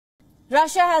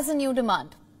Russia has a new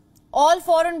demand. All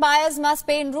foreign buyers must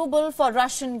pay in ruble for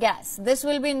Russian gas. This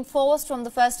will be enforced from the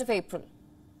 1st of April.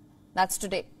 That's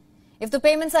today. If the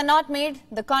payments are not made,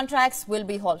 the contracts will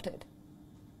be halted.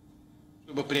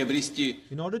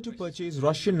 In order to purchase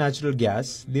Russian natural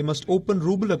gas, they must open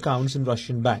ruble accounts in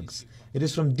Russian banks. It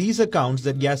is from these accounts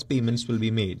that gas payments will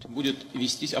be made.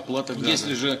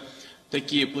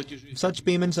 If such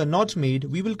payments are not made,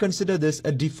 we will consider this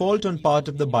a default on part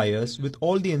of the buyers with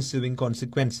all the ensuing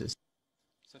consequences.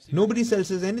 Nobody sells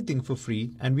us anything for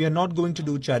free, and we are not going to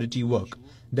do charity work.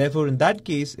 Therefore, in that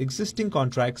case, existing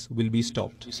contracts will be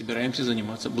stopped.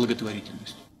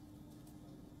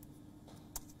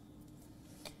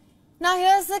 Now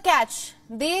here's the catch.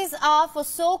 These are for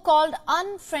so-called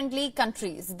unfriendly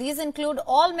countries. These include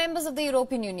all members of the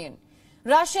European Union.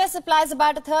 Russia supplies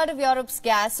about a third of Europe's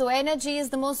gas, so energy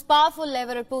is the most powerful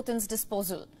lever at Putin's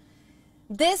disposal.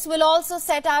 This will also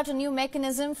set out a new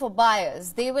mechanism for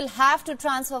buyers. They will have to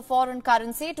transfer foreign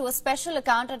currency to a special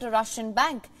account at a Russian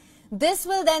bank. This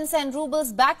will then send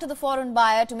rubles back to the foreign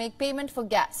buyer to make payment for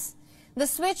gas. The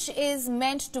switch is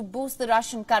meant to boost the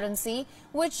Russian currency,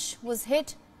 which has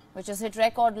hit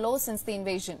record lows since the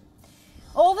invasion.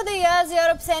 Over the years,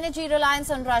 Europe's energy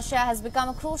reliance on Russia has become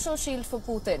a crucial shield for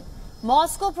Putin.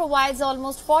 Moscow provides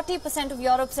almost 40% of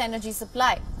Europe's energy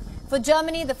supply. For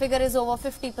Germany, the figure is over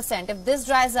 50%. If this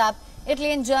dries up,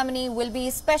 Italy and Germany will be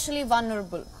especially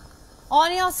vulnerable.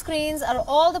 On your screens are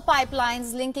all the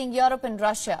pipelines linking Europe and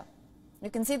Russia.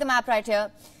 You can see the map right here.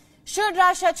 Should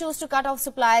Russia choose to cut off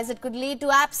supplies, it could lead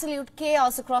to absolute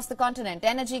chaos across the continent.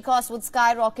 Energy costs would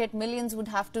skyrocket. Millions would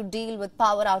have to deal with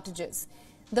power outages.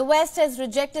 The West has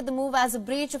rejected the move as a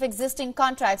breach of existing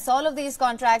contracts. All of these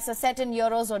contracts are set in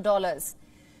euros or dollars.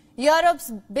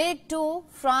 Europe's big two,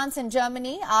 France and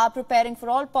Germany, are preparing for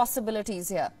all possibilities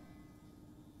here.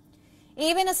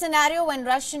 Even a scenario when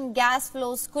Russian gas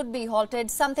flows could be halted,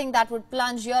 something that would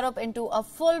plunge Europe into a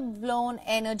full-blown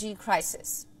energy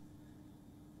crisis.